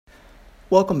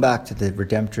Welcome back to the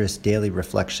Redemptorist Daily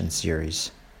Reflection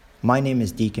Series. My name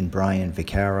is Deacon Brian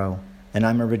Vicaro, and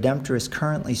I'm a Redemptorist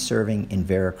currently serving in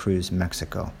Veracruz,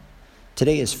 Mexico.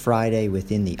 Today is Friday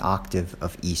within the octave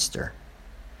of Easter.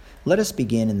 Let us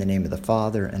begin in the name of the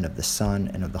Father, and of the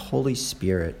Son, and of the Holy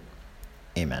Spirit.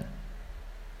 Amen.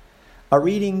 A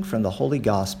reading from the Holy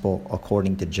Gospel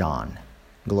according to John.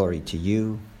 Glory to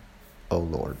you, O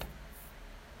Lord.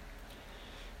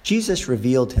 Jesus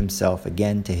revealed himself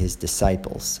again to his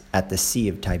disciples at the Sea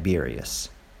of Tiberias.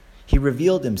 He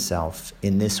revealed himself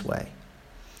in this way.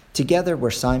 Together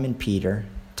were Simon Peter,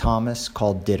 Thomas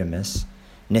called Didymus,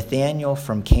 Nathanael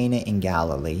from Cana in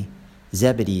Galilee,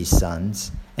 Zebedee's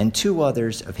sons, and two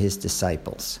others of his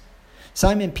disciples.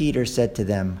 Simon Peter said to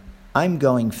them, "I'm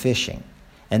going fishing."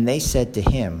 And they said to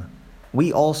him,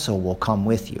 "We also will come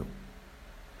with you."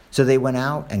 So they went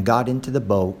out and got into the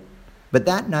boat, but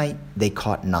that night they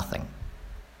caught nothing.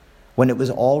 When it was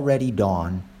already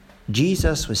dawn,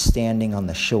 Jesus was standing on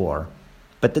the shore,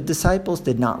 but the disciples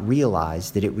did not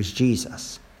realize that it was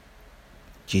Jesus.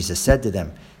 Jesus said to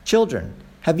them, "Children,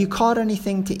 have you caught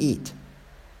anything to eat?"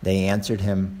 They answered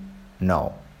him,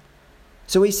 "No."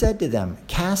 So he said to them,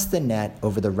 "Cast the net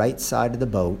over the right side of the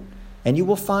boat, and you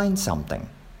will find something."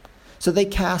 So they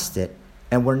cast it,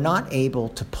 and were not able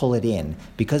to pull it in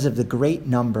because of the great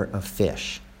number of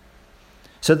fish.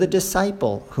 So the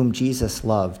disciple whom Jesus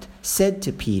loved said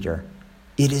to Peter,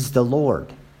 "It is the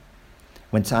Lord."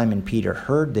 When Simon Peter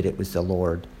heard that it was the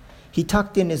Lord, he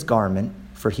tucked in his garment,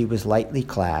 for he was lightly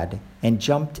clad, and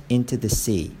jumped into the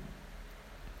sea.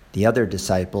 The other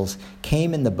disciples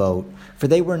came in the boat, for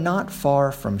they were not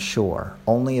far from shore,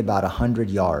 only about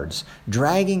 100 yards,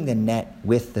 dragging the net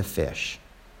with the fish.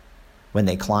 When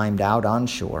they climbed out on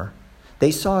shore,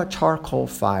 they saw a charcoal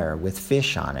fire with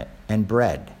fish on it and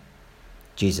bread.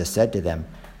 Jesus said to them,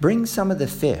 "Bring some of the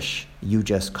fish you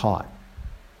just caught."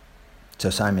 So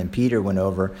Simon Peter went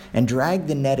over and dragged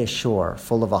the net ashore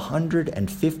full of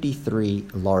 153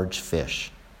 large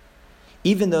fish.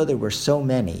 Even though there were so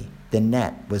many, the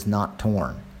net was not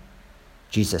torn.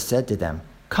 Jesus said to them,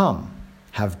 "Come,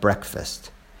 have breakfast."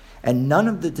 And none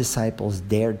of the disciples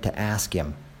dared to ask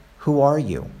him, "Who are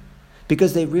you?"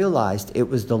 because they realized it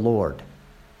was the Lord.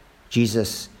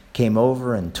 Jesus came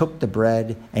over and took the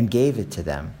bread and gave it to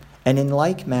them, and in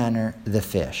like manner the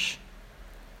fish.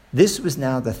 This was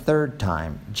now the third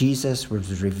time Jesus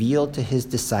was revealed to his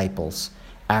disciples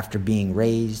after being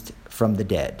raised from the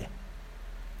dead.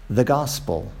 The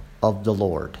Gospel of the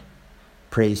Lord.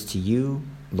 Praise to you,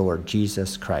 Lord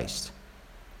Jesus Christ.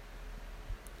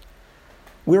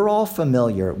 We're all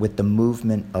familiar with the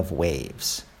movement of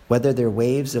waves, whether they're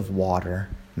waves of water,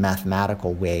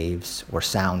 mathematical waves, or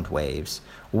sound waves.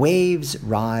 Waves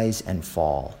rise and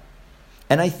fall.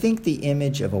 And I think the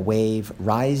image of a wave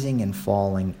rising and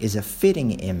falling is a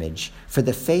fitting image for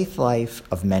the faith life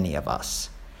of many of us.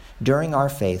 During our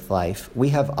faith life, we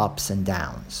have ups and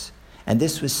downs, and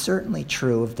this was certainly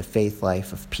true of the faith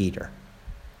life of Peter.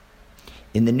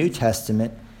 In the New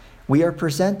Testament, we are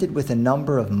presented with a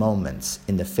number of moments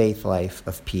in the faith life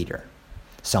of Peter.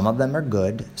 Some of them are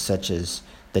good, such as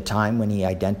the time when he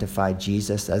identified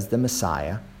Jesus as the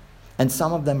Messiah, and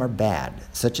some of them are bad,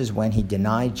 such as when he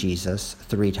denied Jesus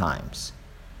 3 times.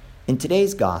 In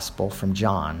today's gospel from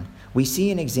John, we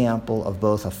see an example of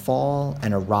both a fall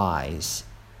and a rise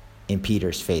in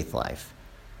Peter's faith life.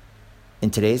 In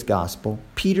today's gospel,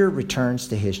 Peter returns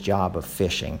to his job of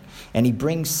fishing, and he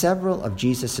brings several of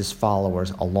Jesus'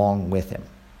 followers along with him.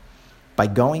 By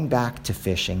going back to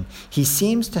fishing, he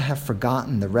seems to have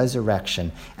forgotten the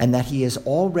resurrection and that he has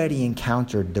already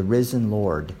encountered the risen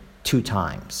Lord 2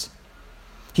 times.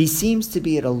 He seems to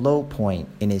be at a low point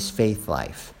in his faith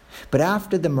life, but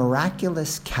after the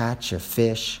miraculous catch of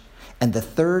fish and the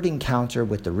third encounter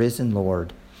with the risen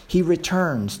Lord, he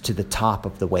returns to the top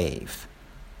of the wave.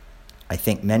 I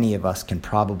think many of us can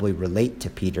probably relate to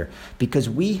Peter because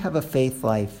we have a faith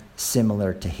life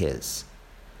similar to his.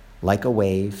 Like a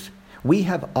wave, we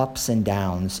have ups and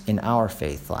downs in our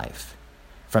faith life.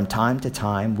 From time to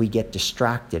time, we get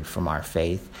distracted from our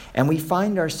faith, and we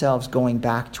find ourselves going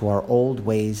back to our old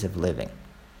ways of living.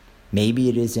 Maybe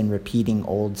it is in repeating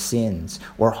old sins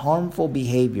or harmful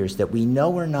behaviors that we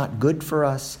know are not good for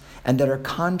us and that are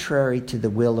contrary to the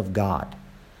will of God.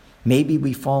 Maybe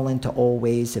we fall into old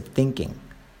ways of thinking,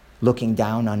 looking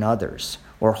down on others,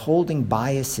 or holding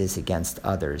biases against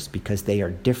others because they are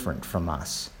different from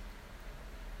us.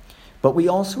 But we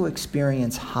also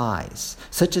experience highs,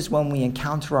 such as when we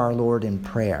encounter our Lord in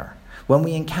prayer, when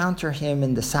we encounter him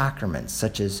in the sacraments,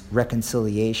 such as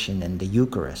reconciliation and the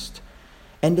Eucharist,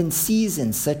 and in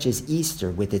seasons such as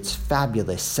Easter with its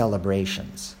fabulous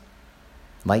celebrations.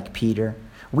 Like Peter,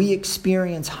 we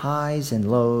experience highs and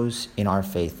lows in our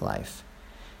faith life.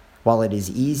 While it is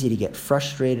easy to get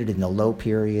frustrated in the low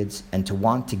periods and to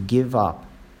want to give up,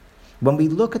 when we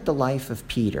look at the life of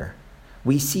Peter,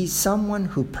 we see someone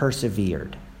who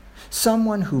persevered,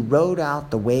 someone who rode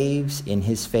out the waves in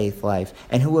his faith life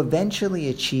and who eventually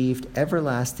achieved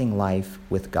everlasting life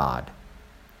with God.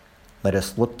 Let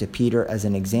us look to Peter as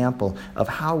an example of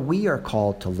how we are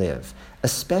called to live,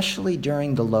 especially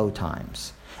during the low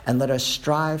times, and let us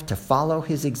strive to follow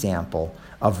his example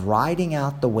of riding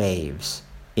out the waves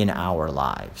in our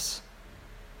lives.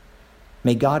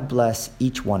 May God bless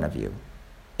each one of you.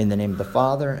 In the name of the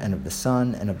Father, and of the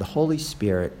Son, and of the Holy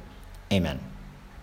Spirit, amen.